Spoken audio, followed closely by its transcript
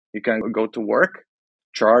You can go to work,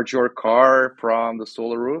 charge your car from the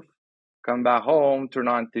solar roof, come back home, turn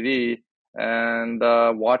on TV, and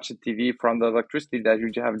watch the TV from the electricity that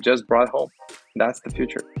you have just brought home. That's the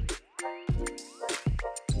future.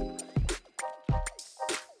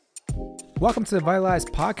 Welcome to the Vitalize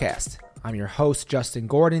Podcast. I'm your host, Justin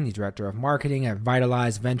Gordon, the Director of Marketing at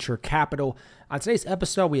Vitalize Venture Capital. On today's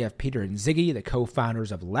episode, we have Peter and Zygi, the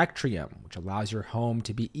co-founders of Lectrium, which allows your home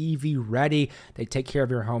to be EV ready. They take care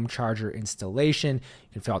of your home charger installation. You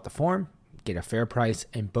can fill out the form, get a fair price,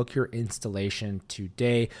 and book your installation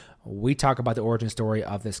today. We talk about the origin story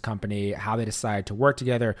of this company, how they decided to work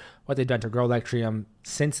together, what they've done to grow Lectrium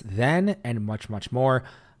since then, and much, much more.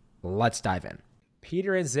 Let's dive in.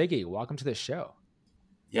 Peter and Zygi, welcome to the show.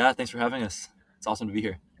 Yeah, thanks for having us. It's awesome to be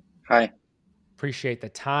here. Hi. Appreciate the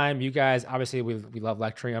time. You guys, obviously, we love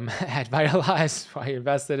Lectrium at Vitalize. Why you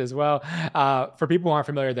invested as well. For people who aren't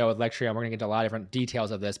familiar, though, with Lectrium, we're going to get into a lot of different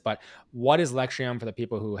details of this. But what is Lectrium for the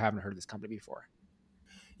people who haven't heard of this company before?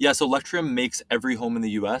 Yeah, so Lectrium makes every home in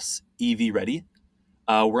the U.S. EV ready.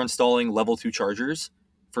 We're installing level 2 chargers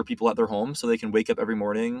for people at their home so they can wake up every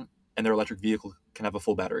morning and their electric vehicle can have a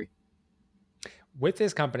full battery. With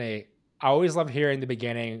this company, I always love hearing the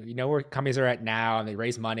beginning, you know, where companies are at now and they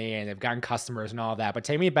raise money and they've gotten customers and all that. But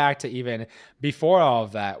take me back to even before all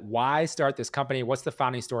of that. Why start this company? What's the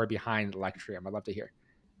founding story behind Lectrium? I'd love to hear.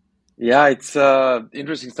 Yeah, it's an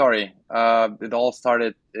interesting story. It all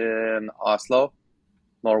started in Oslo,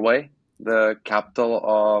 Norway, the capital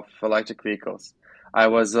of electric vehicles. I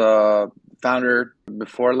was a founder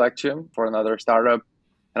before Lectrium for another startup,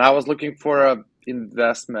 and I was looking for a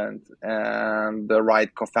investment and the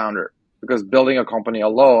right co-founder because building a company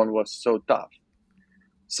alone was so tough.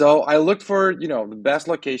 So I looked for, the best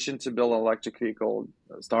location to build an electric vehicle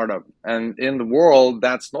startup. And in the world,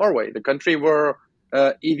 that's Norway, the country where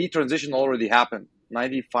EV transition already happened.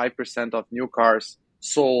 95% of new cars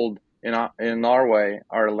sold in Norway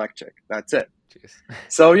are electric. That's it. Jeez.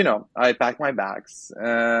 So, I packed my bags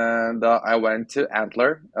and I went to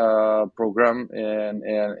Antler program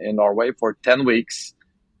in Norway for 10 weeks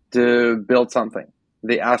to build something.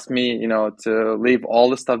 They asked me, to leave all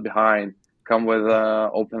the stuff behind, come with an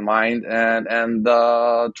open mind and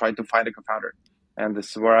try to find a co-founder. And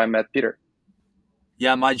this is where I met Peter.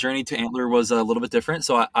 Yeah, my journey to Antler was a little bit different.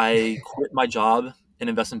 So I quit my job in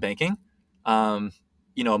investment banking, a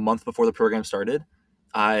month before the program started.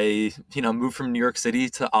 I, moved from New York City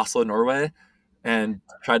to Oslo, Norway, and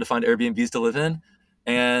tried to find Airbnbs to live in.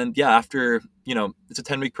 And yeah, after, it's a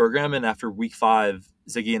 10-week program. And after week 5,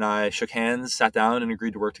 Zygi and I shook hands, sat down, and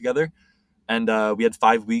agreed to work together. And we had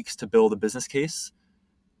 5 weeks to build a business case,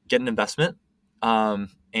 get an investment,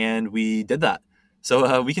 and we did that.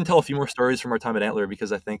 So we can tell a few more stories from our time at Antler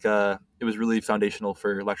because I think it was really foundational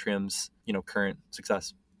for Lectrium's, current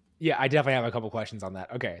success. Yeah, I definitely have a couple questions on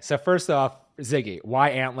that. Okay, so first off, Zygi, why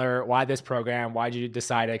Antler? Why this program? Why did you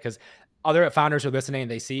decide it? Because other founders are listening,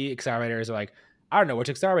 they see accelerators, are like, I don't know which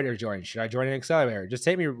accelerator to join. Should I join an accelerator? Just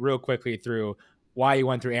take me real quickly through why you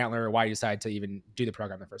went through Antler, or why you decided to even do the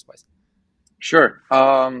program in the first place. Sure.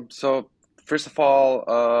 So first of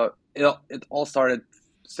all, it all started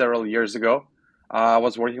several years ago. I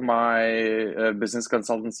was working my business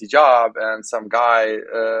consultancy job, and some guy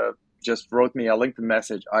just wrote me a LinkedIn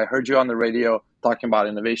message. I heard you on the radio talking about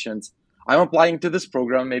innovations. I'm applying to this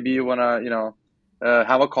program. Maybe you want to,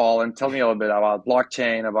 have a call and tell me a little bit about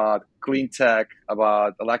blockchain, about clean tech,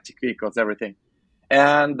 about electric vehicles, everything.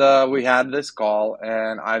 And we had this call,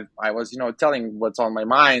 and I was, telling what's on my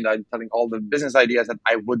mind. I'm telling all the business ideas that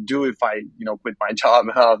I would do if I, quit my job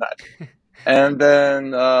and all that. And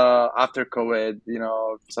then after COVID,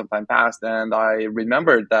 some time passed, and I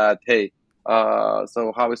remembered that, hey,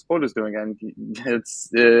 so how is POTUS doing? And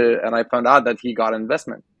and I found out that he got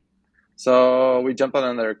investment. So we jumped on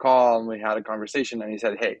another call and we had a conversation, and he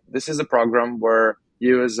said, hey, this is a program where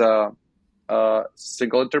you as a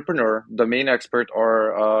single entrepreneur, domain expert,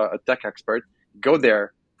 or a tech expert, go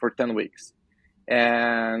there for 10 weeks.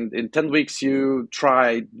 And in 10 weeks, you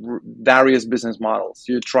try various business models.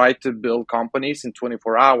 You try to build companies in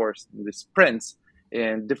 24 hours, in the sprints,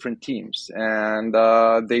 in different teams. And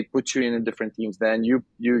they put you in different teams. Then you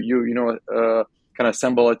kind of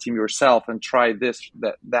assemble a team yourself and try this,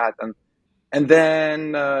 that. And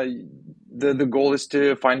then the goal is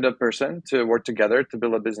to find a person to work together to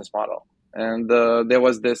build a business model. And there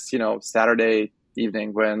was this, Saturday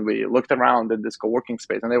evening when we looked around at this co-working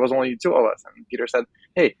space, and there was only 2 of us. And Peter said,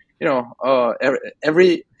 hey,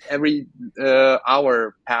 every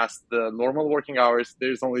hour past the normal working hours,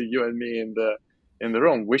 there's only you and me in the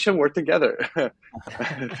room. We should work together. I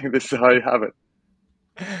think this is how you have it.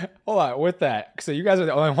 Hold on, with that. So you guys are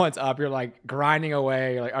the only ones up. You're like grinding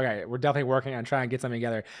away. You're like, okay, we're definitely working on trying to get something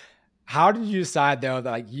together. How did you decide though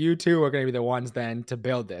that like you two are going to be the ones then to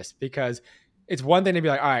build this? Because it's one thing to be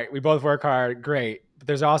like, all right, we both work hard, great. But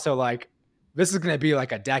there's also like, this is going to be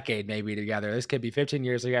like a decade maybe together. This could be 15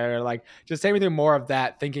 years together. Like, just take me through more of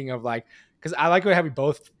that thinking of like, because I like having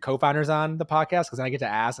both co-founders on the podcast because I get to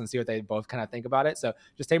ask and see what they both kind of think about it. So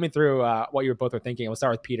just take me through what you both were thinking. We'll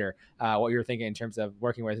start with Peter. What you were thinking in terms of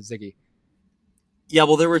working with Zygi. Yeah,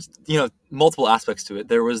 well, there was multiple aspects to it.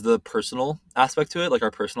 There was the personal aspect to it, like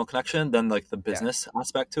our personal connection, then like the Yeah. business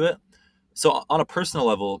aspect to it. So on a personal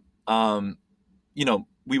level,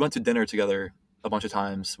 we went to dinner together a bunch of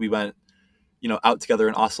times. We went, out together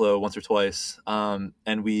in Oslo once or twice,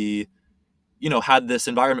 and we, had this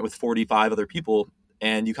environment with 45 other people,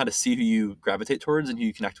 and you kind of see who you gravitate towards and who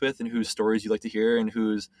you connect with, and whose stories you like to hear, and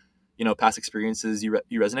whose, past experiences you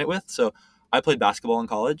resonate with. So I played basketball in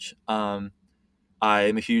college. I'm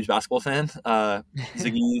a huge basketball fan.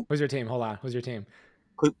 Zygi, Who's your team? Hold on. Who's your team?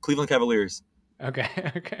 Cleveland Cavaliers, Okay.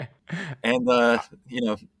 Okay. and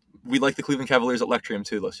we like the Cleveland Cavaliers at Lectrium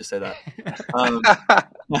too. Let's just say that. Um,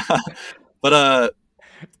 but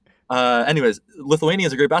anyways, Lithuania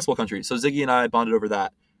is a great basketball country, so Zygi and I bonded over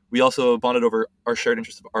that. We also bonded over our shared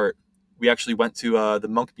interest of art. We actually went to the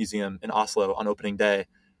Munch Museum in Oslo on opening day,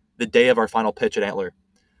 the day of our final pitch at Antler.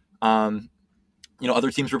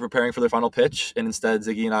 Other teams were preparing for their final pitch, and instead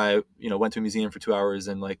Zygi and I, went to a museum for 2 hours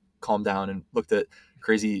and like calmed down and looked at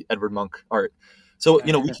crazy Edward Munch art. So,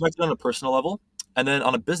 we connected on a personal level, and then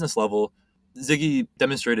on a business level, Zygi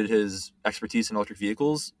demonstrated his expertise in electric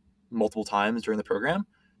vehicles multiple times during the program.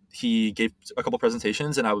 He gave a couple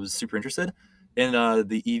presentations, and I was super interested in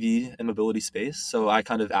the EV and mobility space. So I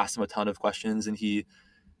kind of asked him a ton of questions, and he,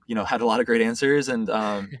 had a lot of great answers. And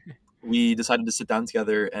we decided to sit down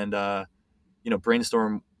together and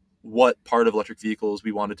brainstorm what part of electric vehicles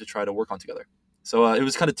we wanted to try to work on together. So it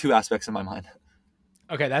was kind of two aspects in my mind.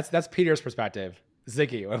 Okay, that's Peter's perspective.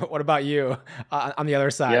 Zygi, what about you on the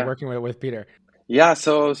other side, Yeah. working with Peter? Yeah,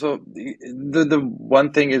 so the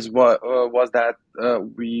one thing is what was that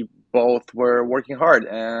we both were working hard,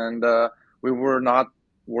 and we were not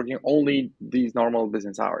working only these normal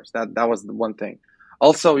business hours. That was the one thing.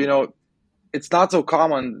 Also, it's not so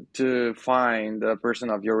common to find a person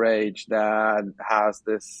of your age that has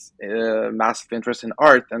this massive interest in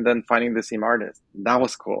art and then finding the same artist. That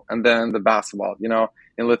was cool. And then the basketball,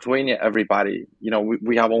 in Lithuania, everybody,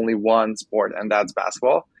 we have only one sport, and that's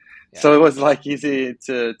basketball. Yeah. So it was like easy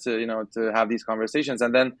to have these conversations.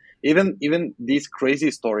 And then even these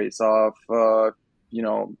crazy stories of,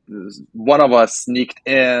 one of us sneaked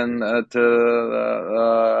in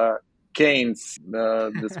to Cannes,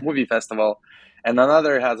 this movie festival, and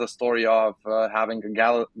another has a story of having a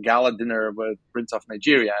gala dinner with Prince of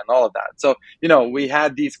Nigeria and all of that. So we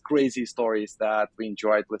had these crazy stories that we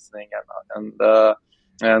enjoyed listening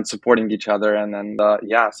and supporting each other, and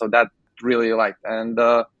so that really liked, and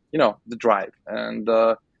the drive, and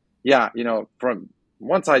from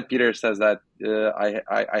one side, Peter says that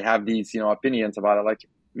I have these opinions about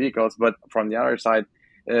electric vehicles, but from the other side,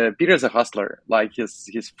 Peter's a hustler. Like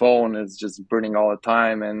his phone is just burning all the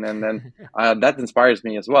time, and then that inspires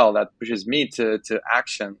me as well. That pushes me to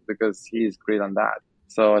action because he's great on that.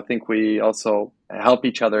 So I think we also help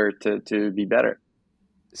each other to be better.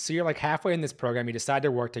 So you're like halfway in this program. You decide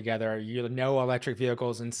to work together. You know electric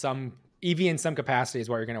vehicles in some EV in some capacity is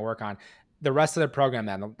what you're going to work on. The rest of the program,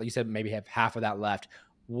 then you said maybe have half of that left.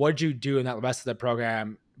 What'd you do in that rest of the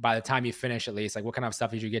program by the time you finish, at least? Like what kind of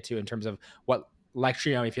stuff did you get to in terms of what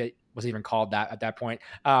Lectrium, if it was even called that at that point,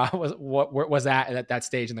 was that at that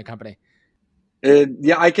stage in the company?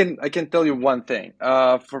 Yeah, I can tell you one thing.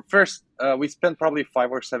 For first, we spent probably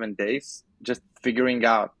 5 or 7 days just figuring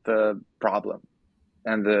out the problem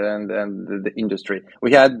and the industry.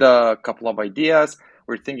 We had a couple of ideas.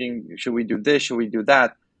 We're thinking, should we do this? Should we do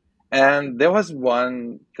that? And there was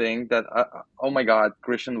one thing that, oh my God,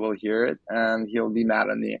 Christian will hear it and he'll be mad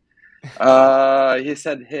at me. He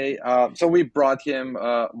said, "Hey," so we brought him.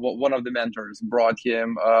 One of the mentors brought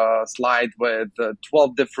him a slide with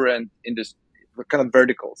 12 different kind of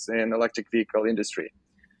verticals in electric vehicle industry.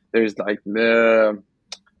 There's like the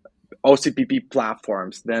OCPP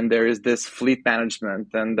platforms, then there is this fleet management,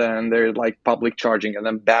 and then there's like public charging, and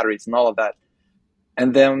then batteries and all of that.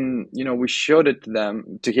 And then we showed it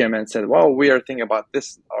to him and said, well, we are thinking about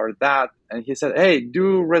this or that. And he said, hey,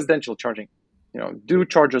 do residential charging, do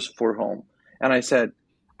chargers for home. And I said,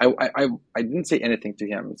 I didn't say anything to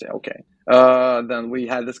him. I said, okay. Then we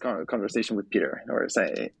had this conversation with Peter, or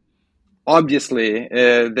say, obviously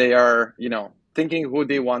they are thinking who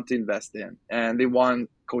they want to invest in, and they want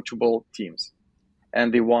coachable teams,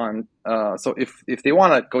 and they want so if they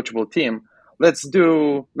want a coachable team, let's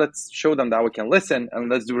show them that we can listen, and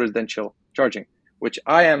let's do residential charging, which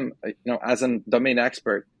I am, as a domain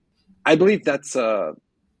expert, I believe that's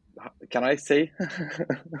can I say You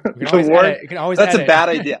can the always word? edit. You can always That's edit. a bad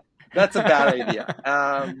idea. That's a bad idea.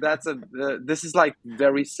 This is like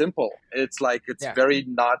very simple. It's like it's Yeah. very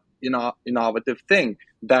not innovative thing.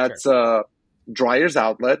 That's Sure. a dryer's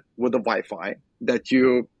outlet with a Wi-Fi that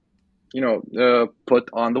you put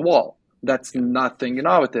on the wall. That's Yeah. nothing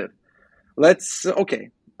innovative. Let's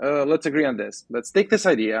let's agree on this. Let's take this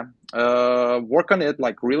idea, work on it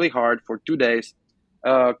like really hard for 2 days,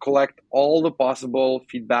 collect all the possible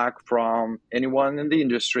feedback from anyone in the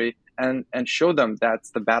industry, and show them that's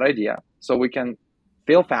the bad idea, so we can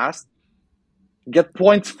fail fast, get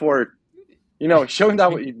points for showing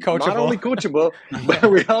that we not only coachable, but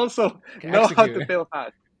we also know how to fail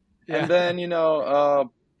fast. Yeah. And then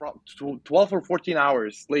 12 or 14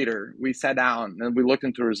 hours later, we sat down and we looked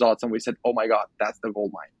into results and we said, oh my God, that's the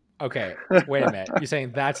gold mine. Okay, wait a minute. You're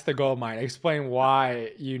saying that's the gold mine. Explain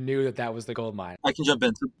why you knew that was the gold mine. I can jump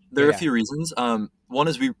in. So there are a few reasons. One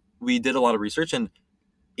is we did a lot of research, and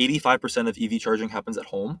 85% of EV charging happens at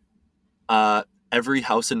home. Every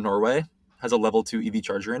house in Norway has a level 2 EV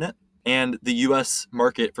charger in it. And the US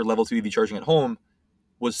market for level 2 EV charging at home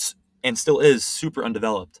was, and still is, super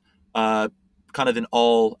undeveloped, kind of in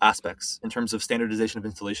all aspects, in terms of standardization of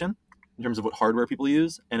installation, in terms of what hardware people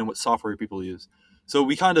use, and in what software people use. So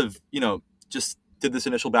we kind of, just did this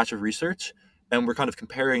initial batch of research, and we're kind of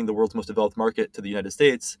comparing the world's most developed market to the United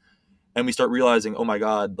States. And we start realizing, oh my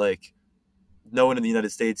God, like no one in the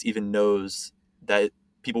United States even knows that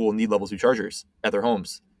people will need level 2 chargers at their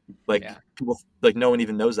homes. Like people, like no one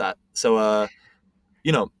even knows that. So,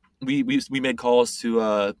 we made calls to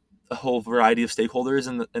a whole variety of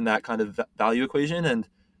stakeholders in that kind of value equation. And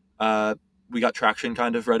we got traction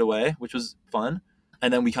kind of right away, which was fun.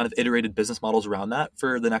 And then we kind of iterated business models around that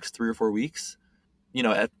for the next 3 or 4 weeks.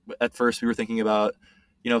 At first we were thinking about,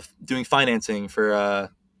 doing financing for,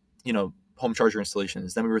 home charger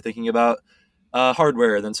installations. Then we were thinking about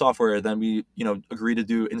hardware, then software. Then we, agreed to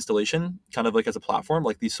do installation kind of like as a platform,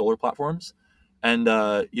 like these solar platforms, and,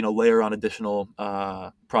 layer on additional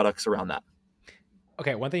products around that.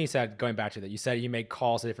 Okay, one thing you said, going back to that, you said you make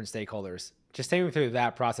calls to different stakeholders. Just take me through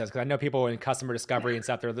that process, because I know people in customer discovery and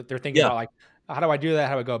stuff, they're thinking about like, how do I do that?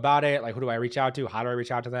 How do I go about it? Like, who do I reach out to? How do I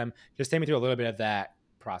reach out to them? Just take me through a little bit of that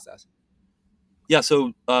process. Yeah,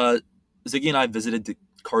 so Zygi and I visited the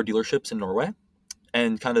car dealerships in Norway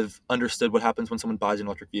and kind of understood what happens when someone buys an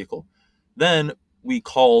electric vehicle. Then we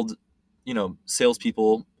called,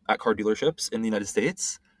 salespeople at car dealerships in the United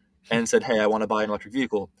States and said, hey, I want to buy an electric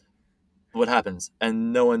vehicle. What happens?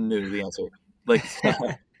 And no one knew the answer. Like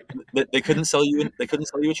they couldn't sell you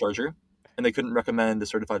a charger, and they couldn't recommend a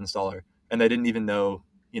certified installer, and they didn't even know,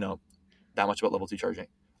 that much about level 2 charging.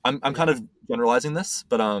 I'm kind of generalizing this,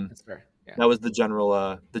 but that's fair. Yeah. That was the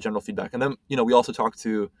general feedback. And then, we also talked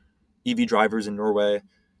to EV drivers in Norway,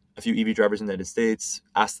 a few EV drivers in the United States,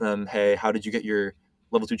 asked them, hey, how did you get your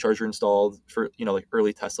level 2 charger installed for, like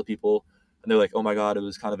early Tesla people? And they're like, oh my God, it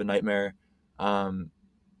was kind of a nightmare.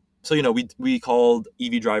 So, we called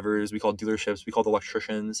EV drivers, we called dealerships, we called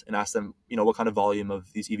electricians and asked them, what kind of volume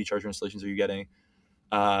of these EV charger installations are you getting?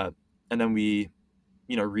 And then we,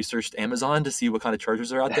 researched Amazon to see what kind of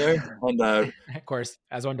chargers are out there. And of course,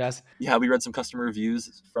 as one does. Yeah, we read some customer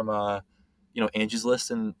reviews from, Angie's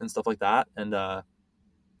List and stuff like that. And,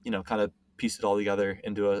 kind of pieced it all together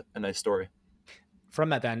into a nice story. From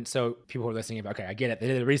that then, so people who are listening, okay, I get it. They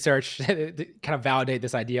did the research, kind of validate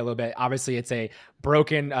this idea a little bit. Obviously, it's a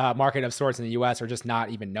broken market of sorts in the US, or just not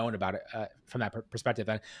even known about it from that perspective.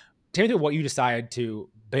 Then tell me through what you decided to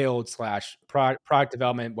build / product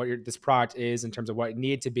development, what this product is in terms of what it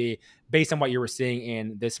needed to be based on what you were seeing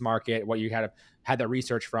in this market, what you had the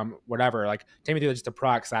research from, whatever. Like, take me through just the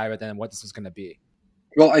product side of it and what this was going to be.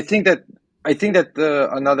 Well, I think that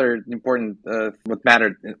another important what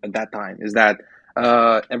mattered at that time is that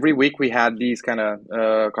every week we had these kind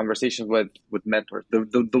of conversations with mentors,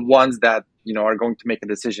 the ones that are going to make a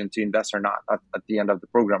decision to invest or not at the end of the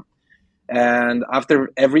program. And after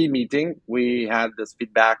every meeting, we had this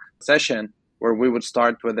feedback session where we would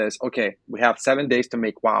start with this: okay, we have 7 days to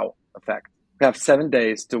make wow effect. We have 7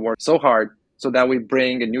 days to work so hard so that we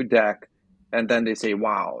bring a new deck, and then they say,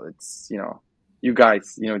 wow, it's you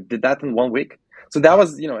guys did that in 1 week. So that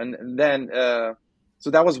was and then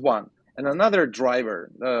so that was one. And another driver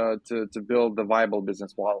to build the viable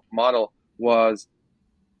business model was,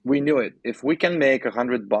 we knew it. If we can make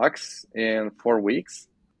 $100 in 4 weeks,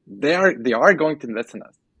 they are going to invest in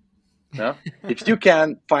us. No, if you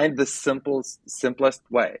can find the simplest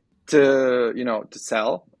way to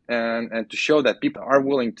sell and to show that people are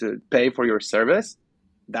willing to pay for your service,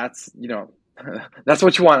 that's that's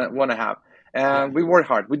what you want to have. Yeah. And we worked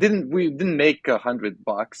hard. We didn't make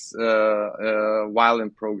 $100 while in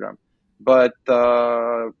program, but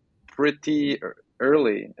pretty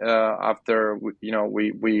early after we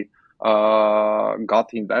got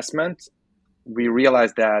the investment, we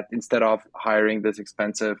realized that instead of hiring this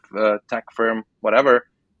expensive tech firm, whatever,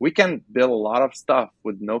 we can build a lot of stuff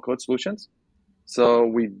with no code solutions. So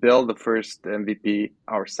we built the first MVP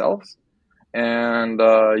ourselves, and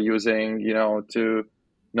using two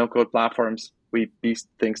no code platforms, we pieced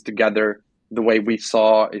things together the way we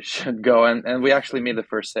saw it should go, and we actually made the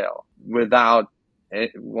first sale without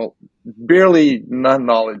barely none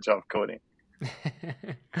knowledge of coding.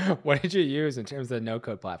 What did you use in terms of no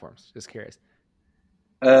code platforms? Just curious.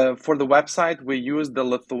 For the website, we use the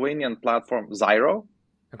Lithuanian platform Zyro.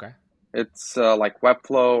 Okay. It's like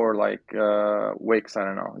Webflow or like Wix, I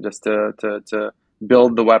don't know, just to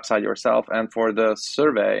build the website yourself. And for the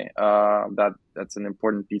survey, that's an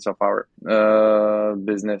important piece of our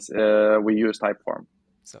business. We use Typeform.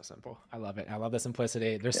 So simple. I love it. I love the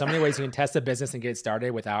simplicity. There's so many ways you can test a business and get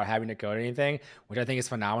started without having to code anything, which I think is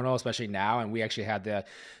phenomenal, especially now. And we actually had the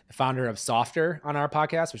founder of Softer on our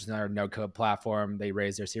podcast, which is another no code platform. They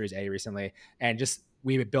raised their Series A recently, and just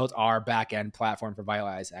we built our back end platform for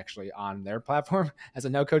Vitalize actually on their platform as a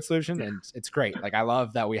no code solution. And it's great. Like, I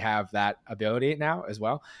love that we have that ability now as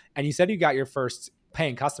well. And you said you got your first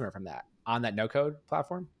paying customer from that on that no code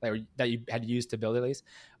platform that you had used to build at least.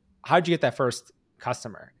 How did you get that first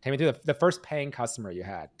customer? Take me through the first paying customer you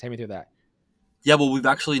had. Take me through that. Yeah, well, we've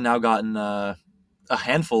actually now gotten a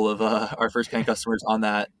handful of our first paying customers on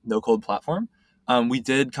that no code platform. We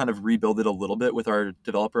did kind of rebuild it a little bit with our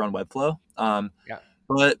developer on Webflow. Yeah.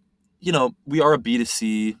 But, we are a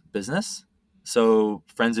B2C business. So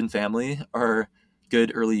friends and family are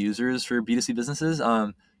good early users for B2C businesses.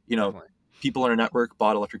 Definitely. People in our network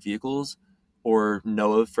bought electric vehicles or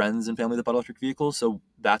know of friends and family that bought electric vehicles. So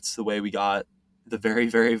that's the way we got the very,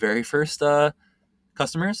 very, very first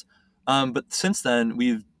customers. But since then,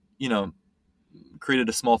 we've, created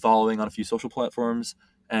a small following on a few social platforms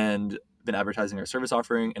and been advertising our service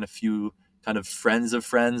offering, and a few kind of friends of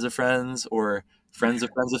friends of friends or friends of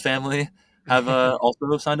friends of family have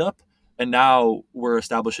also signed up. And now we're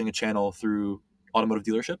establishing a channel through automotive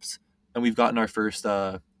dealerships, and we've gotten our first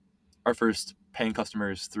paying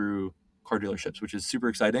customers through car dealerships, which is super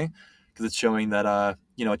exciting because it's showing that a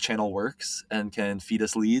channel works and can feed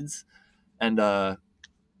us leads and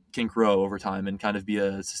can grow over time and kind of be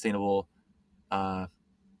a sustainable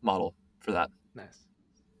model for that. Nice.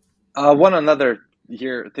 One another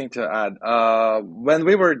thing to add. When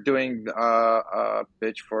we were doing a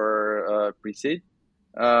pitch for pre-seed,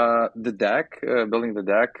 building the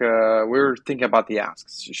deck, we were thinking about the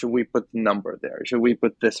asks. Should we put the number there? Should we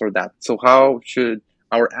put this or that? So how should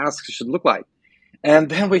our asks should look like? And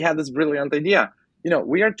then we had this brilliant idea.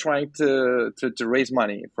 We are trying to raise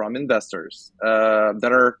money from investors that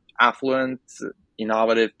are affluent,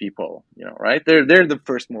 innovative people. Right? They're the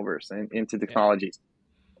first movers into technologies.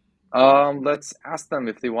 Let's ask them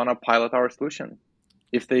if they want to pilot our solution.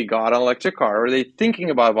 If they got an electric car, or they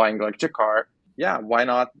thinking about buying an electric car, yeah, why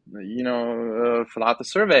not, fill out the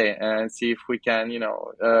survey and see if we can,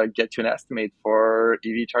 get you an estimate for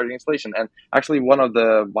EV charging installation. And actually, one of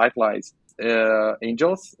the Vitalize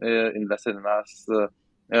angels invested in us,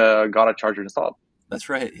 got a charger installed. That's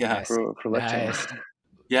right. Yeah. Nice. For Lectrium. Nice.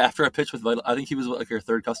 Yeah. After a pitch with Vital, I think he was like your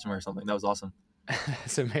third customer or something. That was awesome.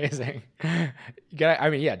 It's amazing. You got,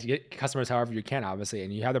 to get customers however you can, obviously,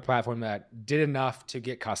 and you have the platform that did enough to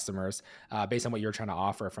get customers based on what you're trying to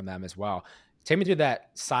offer from them as well. Take me through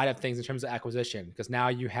that side of things in terms of acquisition, because now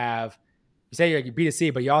you say you're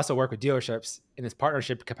B2C, but you also work with dealerships in this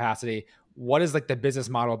partnership capacity. What is like the business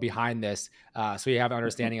model behind this? So you have an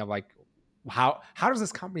understanding of like how does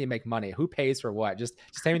this company make money? Who pays for what? Just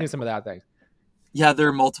take me through some of that thing. Yeah, there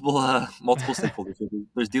are multiple stakeholders.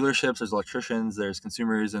 There's dealerships, there's electricians, there's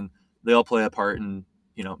consumers, and they all play a part in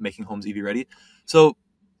making homes EV ready. So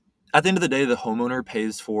at the end of the day, the homeowner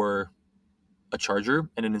pays for a charger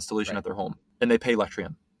and an installation at their home, and they pay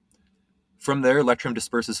Lectrium. From there, Lectrium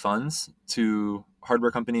disperses funds to a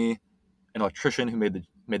hardware company, an electrician who made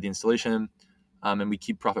the installation, and we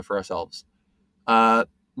keep profit for ourselves.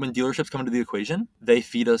 When dealerships come into the equation, they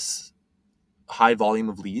feed us a high volume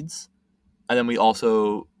of leads. And then we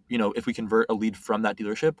also, if we convert a lead from that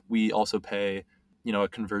dealership, we also pay, a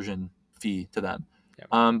conversion fee to them.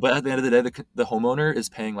 But at the end of the day, the homeowner is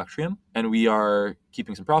paying Lectrium, and we are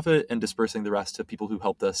keeping some profit and dispersing the rest to people who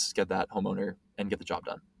helped us get that homeowner and get the job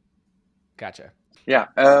done. Gotcha. Yeah.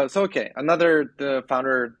 So okay, another the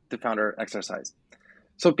founder exercise.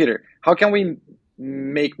 So Peter, how can we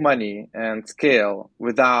make money and scale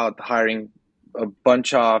without hiring a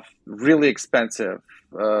bunch of really expensive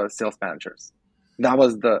sales managers? That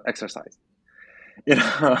was the exercise.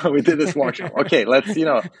 We did this workshop. Okay, let's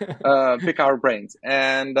pick our brains,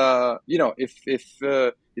 and if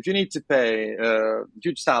you need to pay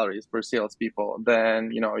huge salaries for salespeople,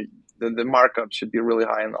 then the markup should be really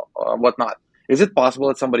high and whatnot. Is it possible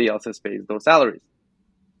that somebody else has paid those salaries?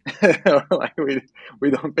 Like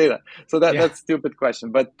we don't pay that. So that's a stupid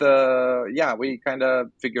question. But yeah, we kind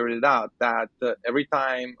of figured it out that every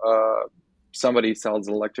time somebody sells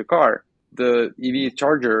an electric car, the EV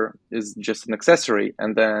charger is just an accessory,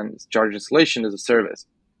 and then charge installation is a service.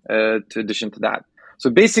 To addition to that, so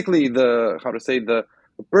basically, the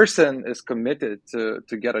person is committed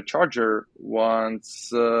to get a charger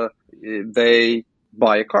once they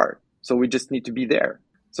buy a car. So we just need to be there.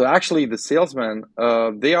 So actually, the salesman,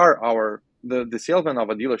 they are the salesman of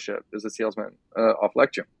a dealership is a salesman of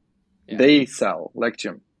Lectrium. Yeah. They sell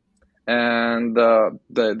Lectrium, and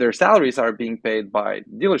their salaries are being paid by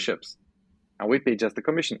dealerships, and we pay just the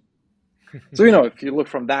commission. So if you look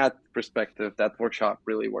from that perspective, that workshop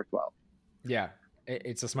really worked well. Yeah,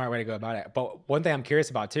 it's a smart way to go about it. But one thing I'm curious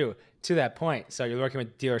about too, to that point, so you're working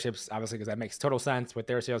with dealerships, obviously, because that makes total sense with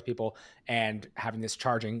their salespeople and having this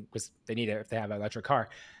charging because they need it if they have an electric car.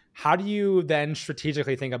 How do you then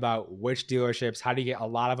strategically think about which dealerships? How do you get a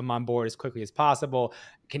lot of them on board as quickly as possible?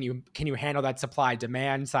 Can you handle that supply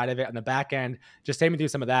demand side of it on the back end? Just take me through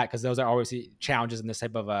some of that, because those are always challenges in this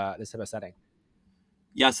type of setting.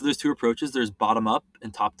 Yeah, so there's two approaches. There's bottom up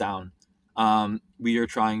and top down. We are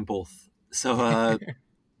trying both. So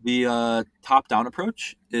the top down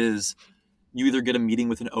approach is you either get a meeting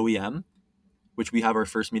with an OEM, which we have our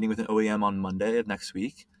first meeting with an OEM on Monday of next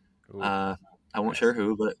week. I won't share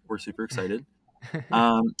who, but we're super excited.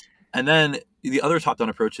 And then the other top down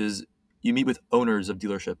approach is you meet with owners of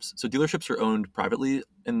dealerships. So dealerships are owned privately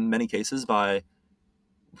in many cases by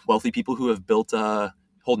wealthy people who have built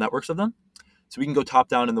whole networks of them. So we can go top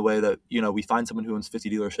down in the way that, we find someone who owns 50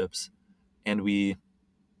 dealerships and we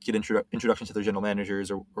get introductions to their general managers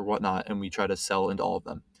or whatnot, and we try to sell into all of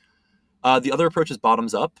them. The other approach is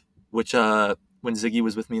bottoms up, which when Zygi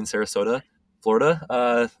was with me in Sarasota, Florida,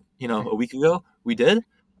 a week ago, we did,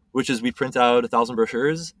 which is we print out 1,000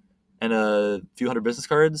 brochures and a few hundred business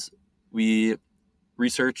cards. We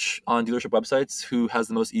research on dealership websites who has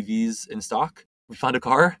the most EVs in stock. We find a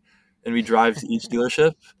car and we drive to each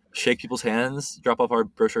dealership, shake people's hands, drop off our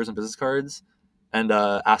brochures and business cards, and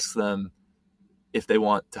ask them if they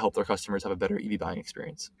want to help their customers have a better EV buying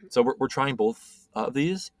experience. So we're trying both of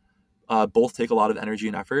these. Both take a lot of energy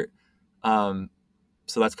and effort.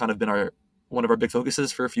 So that's kind of been one of our big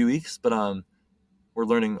focuses for a few weeks, but we're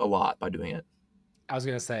learning a lot by doing it. I was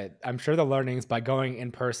going to say, I'm sure the learnings by going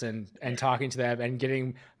in person and talking to them and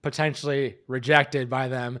getting potentially rejected by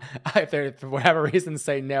them, if they for whatever reason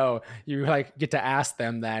say no, you get to ask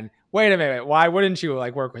them then, wait a minute, why wouldn't you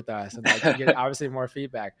work with us? And you get obviously more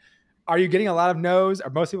feedback. Are you getting a lot of no's? Are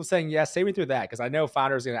most people saying yes? Take me through that, because I know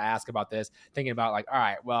founders are going to ask about this, thinking about all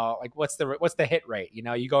right, well, what's the hit rate?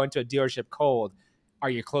 You go into a dealership cold. Are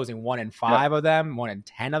you closing 1 in 5 of them, 1 in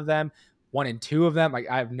 10 of them, 1 in 2 of them? I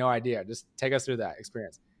have no idea. Just take us through that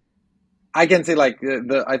experience. I can say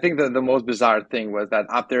I think the most bizarre thing was that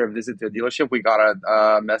after a visit to a dealership, we got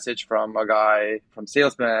a message from a guy from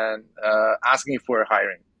salesman asking for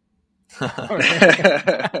hiring.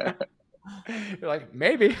 You're like,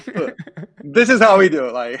 maybe. This is how we do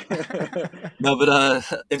it. No,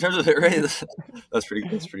 but in terms of hit rate, that's pretty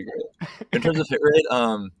great. In terms of hit rate,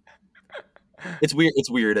 it's weird. It's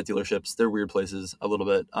weird at dealerships. They're weird places a little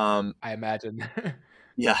bit. I imagine.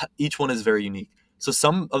 Yeah, each one is very unique. So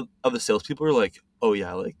some of the salespeople are like, oh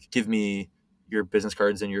yeah, give me your business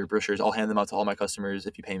cards and your brochures. I'll hand them out to all my customers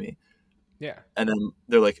if you pay me. Yeah. And then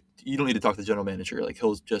they're like, you don't need to talk to the general manager.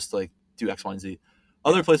 He'll just do X, Y, and Z.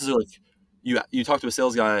 Other places are you talk to a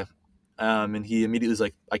sales guy, and he immediately is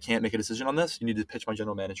like, I can't make a decision on this. You need to pitch my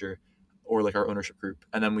general manager or our ownership group.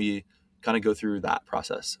 And then we kind of go through that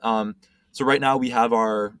process. So right now we have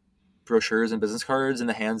our brochures and business cards in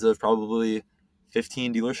the hands of probably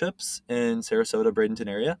 15 dealerships in Sarasota, Bradenton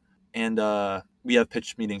area. And we have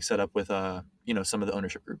pitch meetings set up with, some of the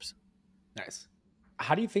ownership groups. Nice.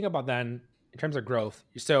 How do you think about then in terms of growth?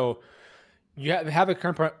 So You have a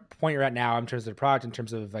current point you're at now in terms of the product, in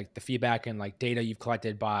terms of like the feedback and like data you've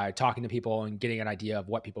collected by talking to people and getting an idea of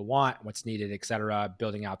what people want, what's needed, et cetera,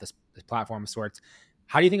 building out this platform of sorts.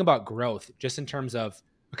 How do you think about growth just in terms of,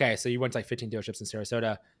 okay, so you went to like 15 dealerships in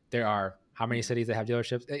Sarasota. There are how many cities that have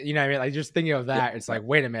dealerships? You know what I mean? Like just thinking of Yeah, that, it's yeah. like,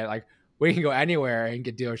 wait a minute, like we can go anywhere and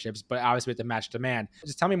get dealerships, but obviously we have to match demand.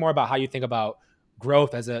 Just tell me more about how you think about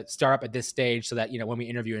growth as a startup at this stage so that, you know, when we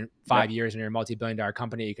interview in Yeah. 5 years and you're a multi-billion-dollar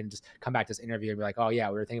company, you can just come back to this interview and be like, oh yeah,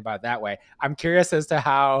 we were thinking about it that way. I'm curious as to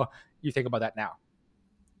how you think about that now.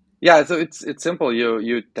 Yeah, so it's simple.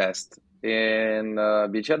 You test in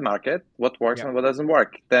beachhead market what works Yeah. and what doesn't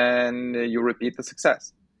work. Then you repeat the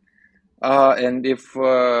success. And if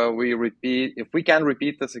we can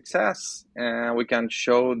repeat the success and we can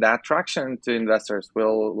show that traction to investors,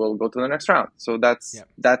 we'll go to the next round. So that's Yeah.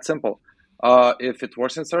 that simple. If it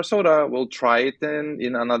works in Sarasota, we'll try it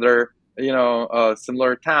in another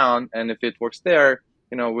similar town, and if it works there,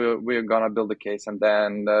 we're gonna build a case and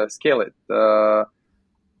then scale it.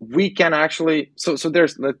 We can actually so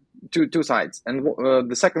there's the two sides, and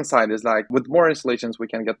the second side is like with more installations we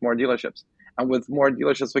can get more dealerships, and with more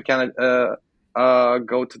dealerships we can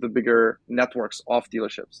go to the bigger networks of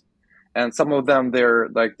dealerships, and some of them they're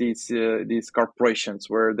like these corporations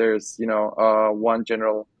where there's one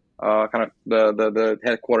general kind of the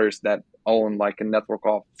headquarters that own like a network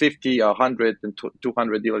of 50, 100 and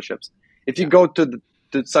 200 dealerships. If you Yeah. go to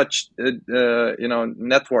such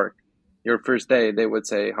network your first day, they would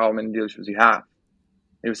say how many dealerships you have.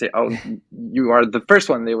 They would say, oh, you are the first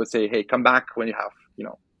one. They would say, hey, come back when you have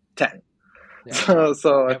 10. Yeah.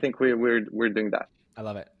 So I Yep. think we're doing that. I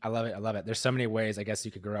love it. I love it. I love it. There's so many ways I guess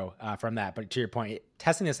you could grow from that. But to your point,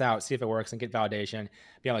 testing this out, see if it works and get validation,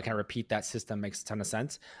 be able to kind of repeat that system makes a ton of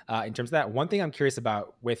sense. In terms of that, one thing I'm curious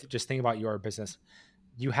about with just thinking about your business,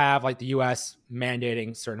 you have like the US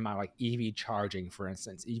mandating certain amount of like EV charging, for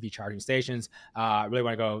instance, EV charging stations. Really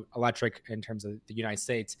want to go electric in terms of the United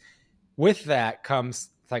States. With that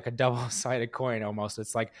comes like a double-sided coin almost.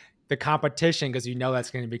 It's like the competition because you know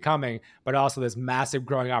that's going to be coming, but also this massive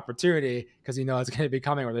growing opportunity because you know it's going to be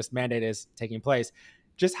coming where this mandate is taking place.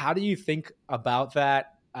 Just how do you think about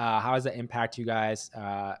that? How does that impact you guys?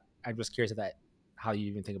 I'm just curious about how you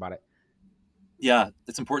even think about it. Yeah,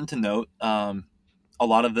 it's important to note a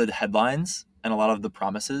lot of the headlines and a lot of the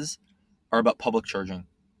promises are about public charging,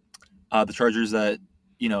 the chargers that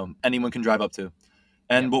anyone can drive up to.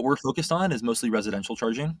 And Yep. what we're focused on is mostly residential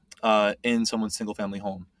charging in someone's single family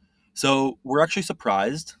home. So we're actually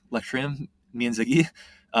surprised, Lectrium, me and Zygi,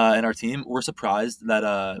 and our team, we're surprised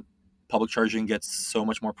that public charging gets so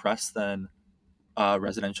much more press than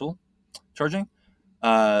residential charging.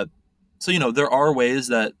 Uh, so there are ways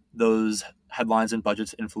that those headlines and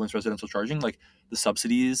budgets influence residential charging, like the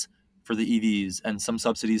subsidies for the EVs and some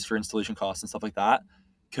subsidies for installation costs and stuff like that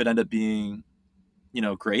could end up being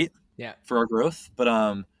great Yeah. for our growth. But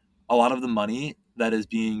a lot of the money that is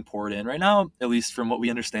being poured in right now, at least from what we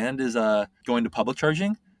understand, is going to public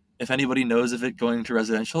charging. If anybody knows of it going to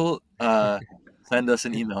residential, send us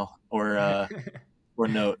an email or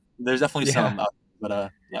note. There's definitely Yeah. some,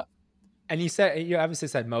 but yeah. And you obviously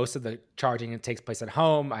said most of the charging takes place at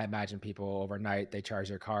home. I imagine people overnight they charge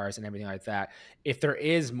their cars and everything like that. If there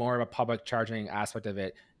is more of a public charging aspect of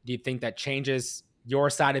it, do you think that changes your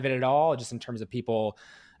side of it at all? Just in terms of people,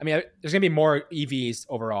 I mean, there's going to be more EVs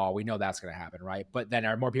overall. We know that's going to happen, right? But then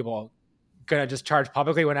are more people going to just charge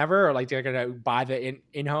publicly whenever, or like they're going to buy the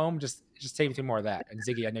in home? Just take me through more of that. And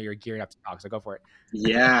Ziggy, I know you're gearing up to talk, so go for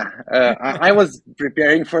Yeah, I was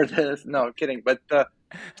preparing for this. No, kidding. But it.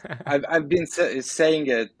 I've been saying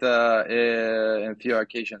it in a few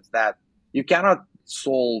occasions that you cannot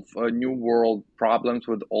solve new world problems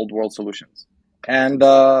with old world solutions. And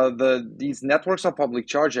these networks of public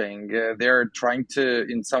charging, they're trying to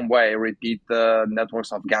in some way repeat the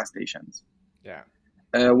networks of gas stations. Yeah.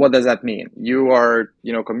 What does that mean? You are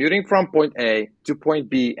commuting from point A to point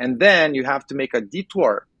B, and then you have to make a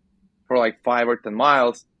detour for like 5 or 10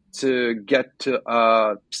 miles to get to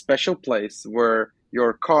a special place where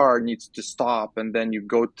your car needs to stop, and then you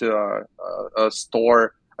go to a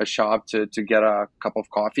store, a shop to get a cup of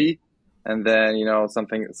coffee, and then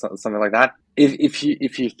something like that. If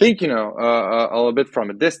you think a little bit from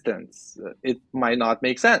a distance, it might not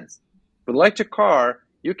make sense. With electric car,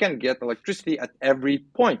 you can get electricity at every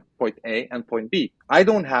point A and point B. I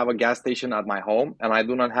don't have a gas station at my home, and I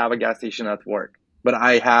do not have a gas station at work, but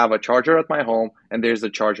I have a charger at my home and there's a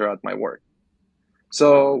charger at my work.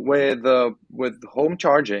 So with home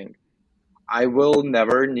charging, I will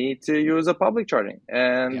never need to use a public charging.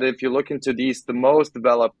 And Yeah. if you look into the most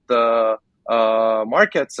developed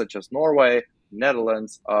markets such as Norway,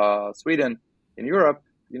 Netherlands, Sweden. In Europe,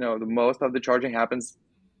 the most of the charging happens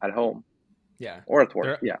at home Yeah. or at work.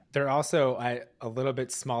 They're Yeah, they're also a little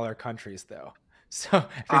bit smaller countries though. So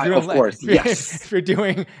if you're doing of course, if yes, you're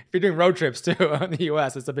doing road trips too in the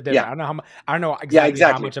US, it's a bit different. yeah, I don't know yeah, exactly how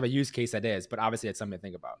exactly. much of a use case that is, but obviously it's something to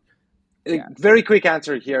think about. A Yeah. very quick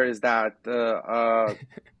answer here is that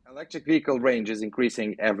electric vehicle range is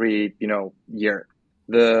increasing every year.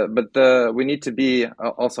 We need to be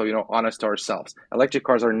also honest to ourselves. Electric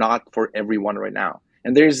cars are not for everyone right now,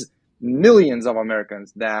 and there's millions of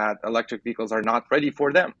Americans that electric vehicles are not ready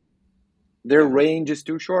for them. Their Yeah. range is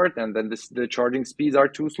too short, and then the charging speeds are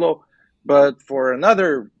too slow. But for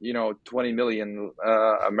another 20 million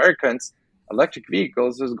Americans, electric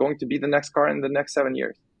vehicles is going to be the next car in the next 7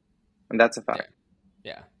 years, and that's a Yeah. fact.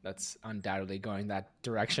 Yeah, that's undoubtedly going that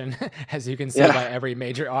direction, as you can see Yeah. by every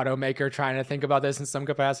major automaker trying to think about this in some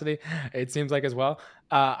capacity. It seems like as well.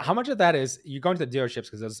 How much of that is you go into the dealerships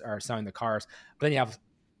because those are selling the cars, but then you have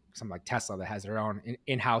something like Tesla that has their own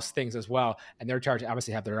in-house things as well, and they're charging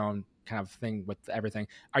obviously have their own kind of thing with everything.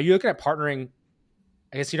 Are you looking at partnering?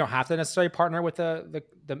 I guess you don't have to necessarily partner with the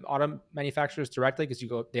auto manufacturers directly because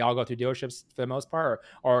they all go through dealerships for the most part,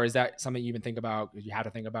 or is that something you even think about? You have to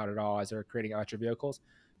think about it all as they're creating electric vehicles.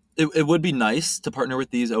 It would be nice to partner with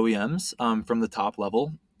these OEMs from the top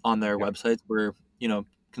level on their Yeah. websites where,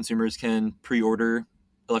 consumers can pre-order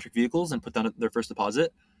electric vehicles and put down their first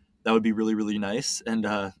deposit. That would be really, really nice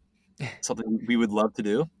and something we would love to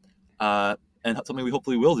do and something we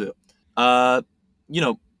hopefully will do.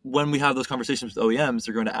 When we have those conversations with OEMs,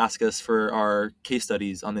 they're going to ask us for our case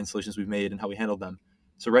studies on the installations we've made and how we handled them.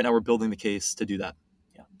 So right now we're building the case to do that.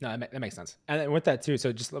 Yeah. No, that makes sense. And with that too,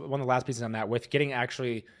 so just one of the last pieces on that, with getting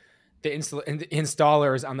actually the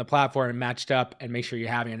installers on the platform matched up and make sure you're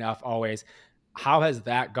having enough always. How has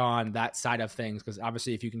that gone, that side of things? Because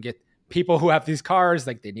obviously if you can get people who have these cars,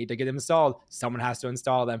 like they need to get them installed, someone has to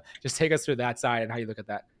install them. Just take us through that side and how you look at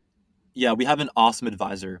that. Yeah, we have an awesome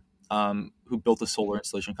advisor who built a solar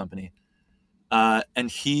installation company. And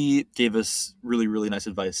he gave us really, really nice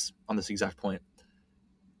advice on this exact point.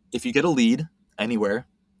 If you get a lead anywhere,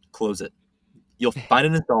 close it. You'll find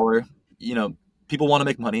an installer. People want to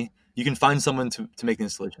make money. You can find someone to make the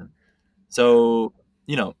installation. So,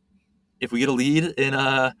 if we get a lead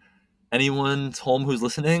in anyone's home who's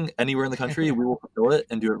listening anywhere in the country, we will fulfill it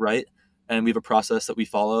and do it right. And we have a process that we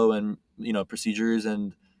follow and, procedures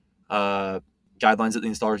and guidelines that the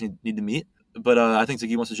installers need to meet. But I think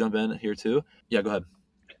Zygi wants to jump in here too. Yeah, go ahead.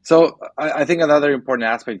 So I think another important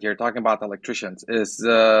aspect here, talking about electricians, is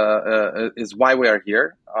why we are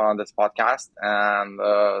here on this podcast, and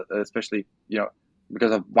especially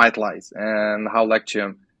because of Vitalize and how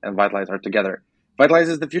Lectrium and Vitalize are together. Vitalize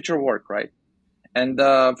is the future of work, right? And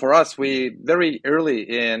for us, we very early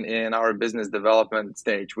in our business development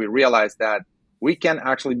stage, we realized that we can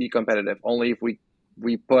actually be competitive only if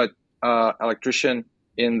we put electrician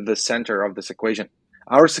in the center of this equation.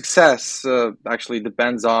 Our success actually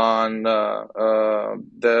depends on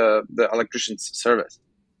the electrician's service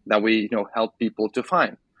that we help people to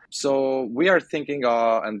find. So we are thinking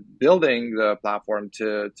and building the platform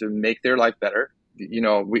to make their life better.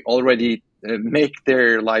 We already make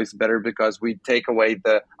their lives better because we take away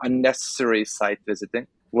the unnecessary site visiting,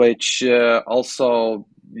 which also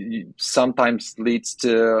sometimes leads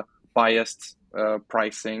to biased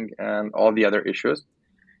pricing and all the other issues.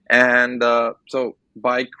 And so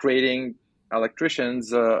by creating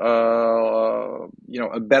electricians, a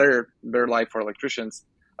better life for electricians,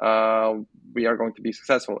 we are going to be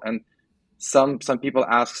successful. And some people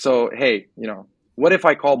ask, so hey, what if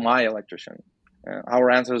I call my electrician? Our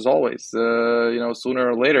answer is always, sooner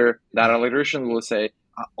or later, that electrician will say,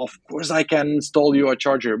 of course I can install you a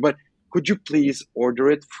charger, but could you please order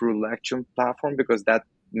it through Lectrium platform because that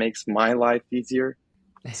makes my life easier.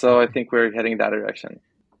 So I think we're heading that direction.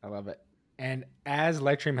 I love it. And as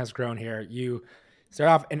Lectrium has grown here, you start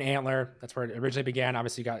off in Antler. That's where it originally began.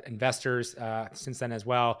 Obviously, you got investors since then as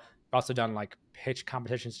well. You've also done like pitch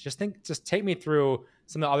competitions. Just take me through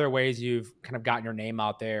some of the other ways you've kind of gotten your name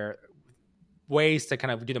out there, ways to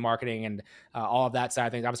kind of do the marketing and all of that side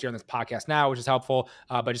of things. Obviously, you're on this podcast now, which is helpful.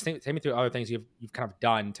 But just take me through other things you've kind of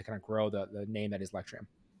done to kind of grow the name that is Lectrium.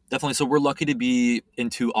 Definitely. So we're lucky to be in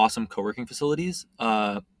two awesome co-working facilities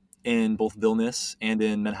in both Vilnius and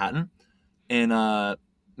in Manhattan. In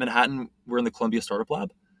Manhattan, we're in the Columbia Startup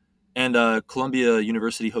Lab. And Columbia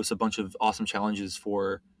University hosts a bunch of awesome challenges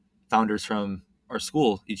for founders from our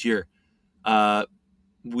school each year.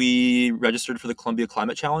 We registered for the Columbia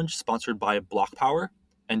Climate Challenge, sponsored by Block Power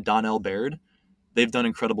and Donnell Baird. They've done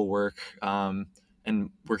incredible work, and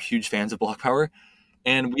we're huge fans of Block Power.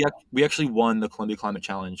 And we actually won the Columbia Climate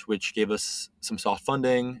Challenge, which gave us some soft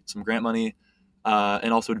funding, some grant money,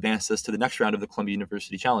 and also advanced us to the next round of the Columbia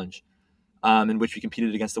University Challenge, in which we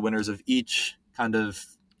competed against the winners of each kind of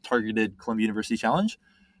targeted Columbia University Challenge.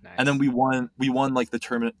 And then Nice. we won like the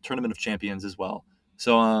tournament of champions as well.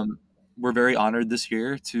 So we're very honored this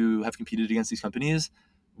year to have competed against these companies.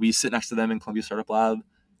 We sit next to them in Columbia Startup Lab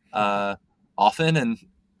uh, often, and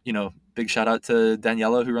big shout out to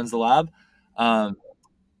Daniela who runs the lab. Um,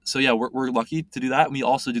 so yeah, we're lucky to do that. We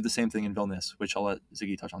also do the same thing in Vilnius, which I'll let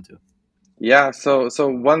Ziggy touch on too. Yeah, so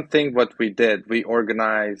one thing what we did, we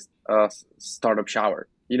organized a startup shower.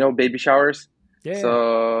 You know, baby showers. Yeah.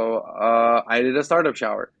 So I did a startup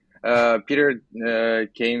shower. Peter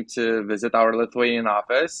came to visit our Lithuanian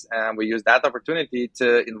office, and we used that opportunity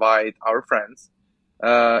to invite our friends.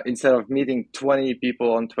 Instead of meeting 20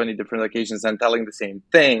 people on 20 different locations and telling the same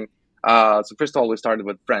thing. So first of all, we started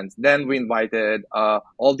with friends. Then we invited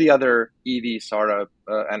all the other EV startup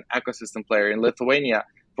and ecosystem player in Lithuania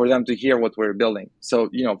for them to hear what we're building. So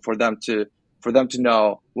for them to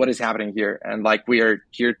know what is happening here, and like we are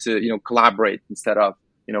here to collaborate instead of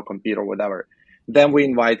compete or whatever. Then we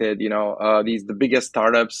invited the biggest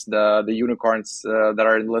startups, the unicorns that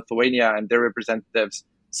are in Lithuania, and their representatives,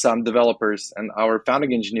 some developers, and our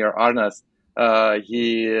founding engineer Arnas.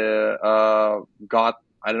 He got,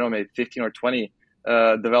 I don't know, maybe 15 or 20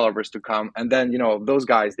 developers to come, and then those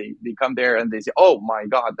guys, they come there and they say, "Oh my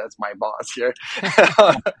God, that's my boss here."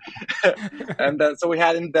 And then so we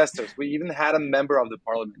had investors. We even had a member of the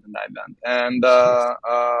parliament in that event, and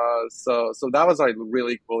Jeez. so that was a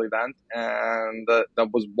really cool event, and that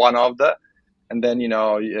was one of the. And then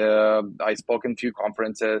I spoke in few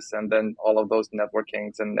conferences, and then all of those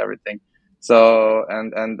networkings and everything. So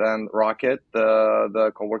and then Rocket,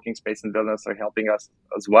 the co-working space in Vilnius, are helping us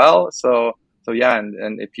as well. So yeah,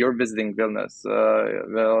 and if you're visiting Vilnius,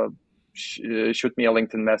 shoot me a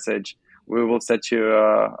LinkedIn message. We will set you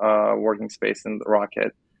a working space in the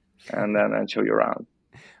Rocket, and show you around.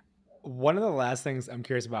 One of the last things I'm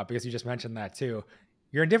curious about, because you just mentioned that too,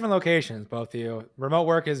 you're in different locations, both of you. Remote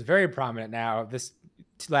work is very prominent now. This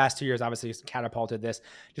last 2 years obviously catapulted this.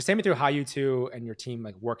 Just take me through how you two and your team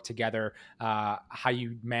like work together, how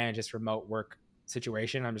you manage this remote work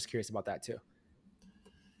situation. I'm just curious about that too.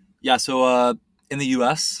 Yeah, so in the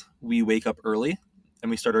US, we wake up early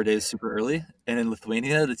and we start our days super early. And in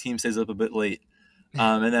Lithuania, the team stays up a bit late.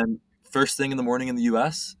 And then first thing in the morning in the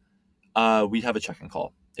US, we have a check-in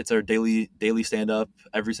call. It's our daily stand-up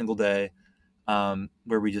every single day,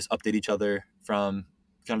 where we just update each other from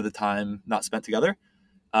kind of the time not spent together.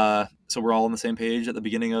 So we're all on the same page at the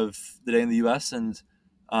beginning of the day in the US and,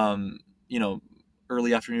 um, you know,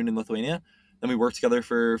 early afternoon in Lithuania. Then we work together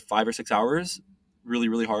for 5 or 6 hours, really,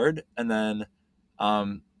 really hard. And then,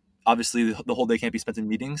 obviously the whole day can't be spent in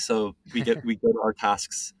meetings. So we go to our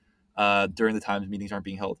tasks, during the times meetings aren't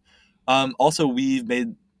being held. Also, we've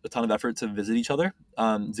made a ton of effort to visit each other.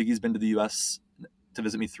 Ziggy's been to the US to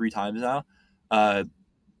visit me 3 times now.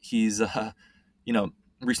 He's, you know,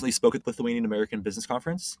 recently spoke at the Lithuanian American Business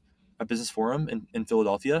Conference, a business forum in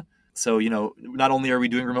Philadelphia. So, not only are we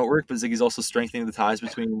doing remote work, but Ziggy's also strengthening the ties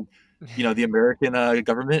between, the American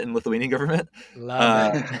government and Lithuanian government.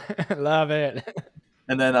 Love Uh, it. Love it.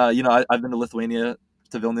 and then, I've been to Lithuania,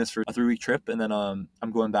 to Vilnius for a 3-week trip, and then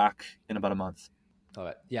I'm going back in about a month. Love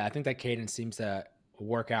it. Yeah, I think that cadence seems to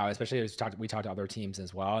work out, especially as we talked to other teams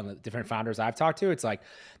as well. And the different founders I've talked to, it's like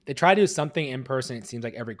they try to do something in person, it seems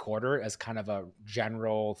like every quarter as kind of a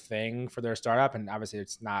general thing for their startup. And obviously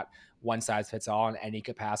it's not one size fits all in any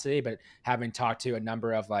capacity, but having talked to a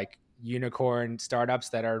number of like unicorn startups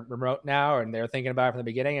that are remote now and they're thinking about it from the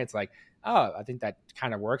beginning, it's like, oh, I think that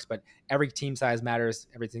kind of works. But every team size matters.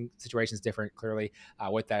 Everything situation is different clearly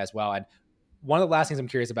with that as well. And one of the last things I'm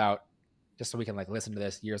curious about, just so we can like listen to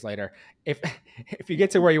this years later, if you get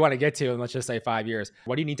to where you want to get to, and let's just say 5 years,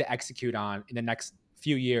 what do you need to execute on in the next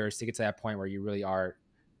few years to get to that point where you really are,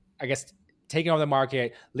 I guess, taking over the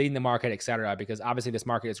market, leading the market, et cetera? Because obviously this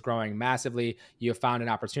market is growing massively. You have found an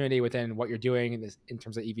opportunity within what you're doing in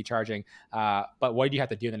terms of EV charging. But what do you have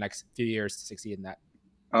to do in the next few years to succeed in that?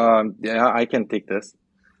 Yeah, I can take this.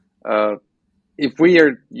 If we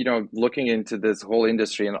are, looking into this whole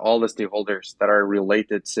industry and all the stakeholders that are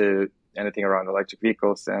related to anything around electric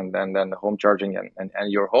vehicles and then the home charging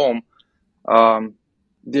and your home,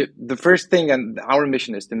 the first thing, and our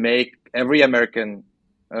mission is to make every American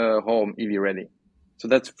home EV ready. So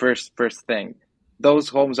that's first thing. Those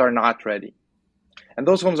homes are not ready, and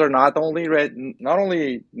those homes are not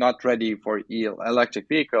only not ready for electric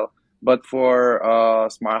vehicle, but for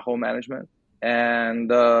smart home management,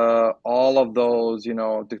 and all of those,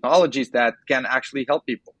 technologies that can actually help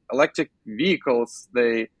people. Electric vehicles,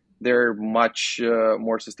 they're much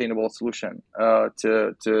more sustainable solution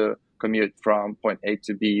to commute from point A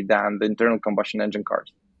to B than the internal combustion engine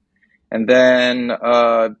cars. And then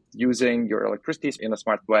using your electricity in a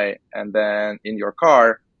smart way, and then in your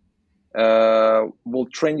car will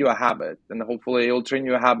train you a habit, and hopefully it will train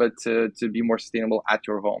you a habit to be more sustainable at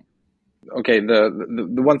your home. Okay, the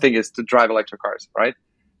one thing is to drive electric cars, right?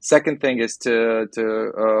 Second thing is to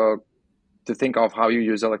think of how you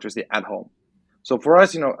use electricity at home. So for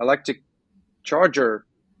us, electric charger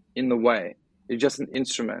in the way is just an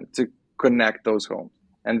instrument to connect those homes,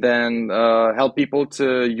 and then help people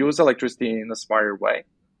to use electricity in a smarter way.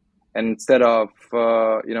 And instead of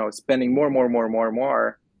spending more, we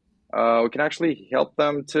can actually help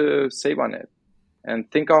them to save on it.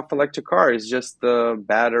 And think of electric car as just the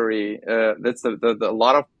battery. That's the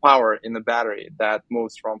lot of power in the battery that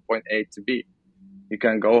moves from point A to B. You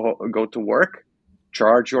can go to work,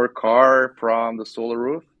 charge your car from the solar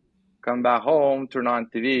roof, come back home, turn on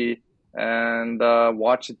TV, and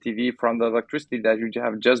watch the TV from the electricity that you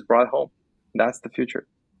have just brought home. That's the future.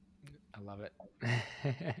 I love it.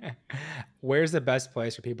 Where's the best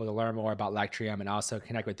place for people to learn more about Lectrium and also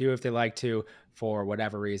connect with you if they like to, for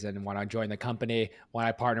whatever reason, want to join the company, want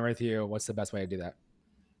to partner with you? What's the best way to do that?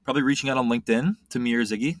 Probably reaching out on LinkedIn to me or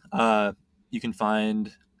Zygi. You can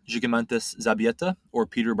find Zygi Zabieta or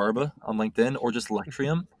Peter Barba on LinkedIn, or just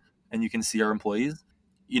Lectrium, and you can see our employees.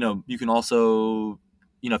 You can also,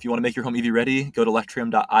 if you want to make your home EV ready, go to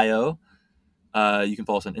lectrium.io. You can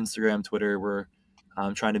follow us on Instagram, Twitter. We're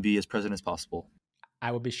trying to be as present as possible.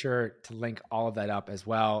 I will be sure to link all of that up as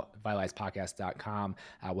well, vitalizepodcast.com.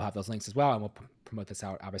 We'll have those links as well, and we'll promote this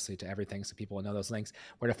out, obviously, to everything so people will know those links,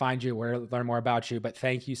 where to find you, where to learn more about you. But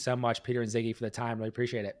thank you so much, Peter and Zygi, for the time. Really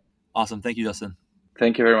appreciate it. Awesome. Thank you, Justin.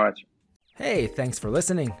 Thank you very much. Hey, thanks for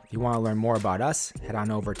listening. If you want to learn more about us, head on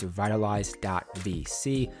over to vitalize.vc.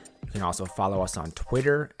 You can also follow us on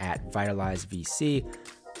Twitter at vitalizevc,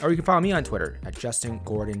 or you can follow me on Twitter at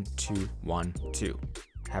JustinGordon212.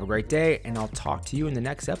 Have a great day, and I'll talk to you in the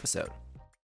next episode.